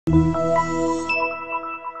You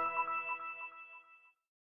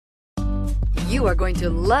are going to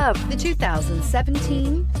love the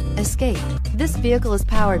 2017 Escape. This vehicle is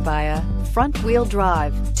powered by a front-wheel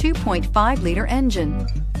drive 2.5-liter engine.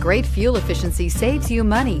 Great fuel efficiency saves you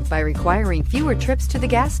money by requiring fewer trips to the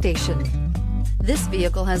gas station. This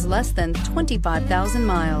vehicle has less than 25,000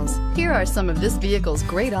 miles. Here are some of this vehicle's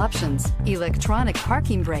great options: electronic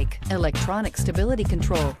parking brake, electronic stability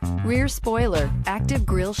control, rear spoiler, active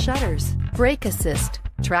grille shutters, brake assist,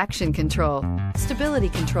 traction control, stability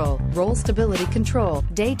control, roll stability control,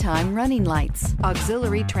 daytime running lights,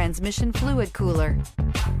 auxiliary transmission fluid cooler.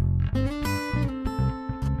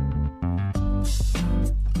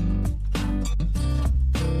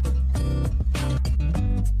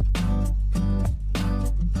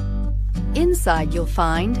 Inside you'll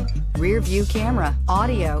find rear view camera,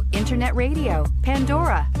 audio, internet radio,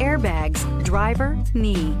 Pandora, airbags, driver,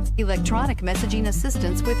 knee, electronic messaging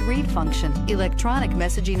assistance with read function, electronic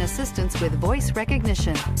messaging assistance with voice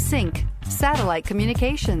recognition, sync, satellite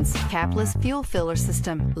communications, capless fuel filler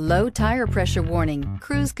system, low tire pressure warning,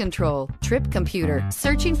 cruise control, trip computer.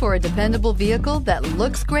 Searching for a dependable vehicle that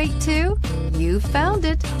looks great too? You found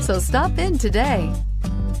it, so stop in today.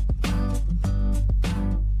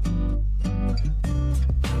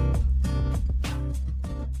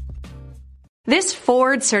 This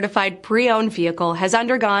Ford certified pre-owned vehicle has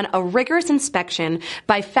undergone a rigorous inspection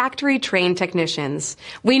by factory-trained technicians.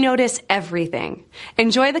 We notice everything.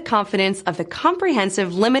 Enjoy the confidence of the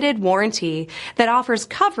comprehensive limited warranty that offers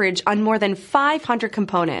coverage on more than 500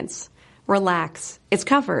 components. Relax, it's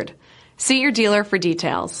covered. See your dealer for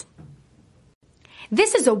details.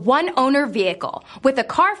 This is a one-owner vehicle with a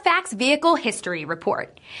Carfax Vehicle History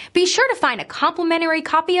Report. Be sure to find a complimentary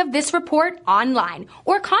copy of this report online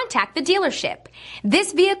or contact the dealership.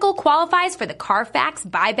 This vehicle qualifies for the Carfax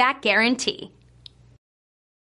Buyback Guarantee.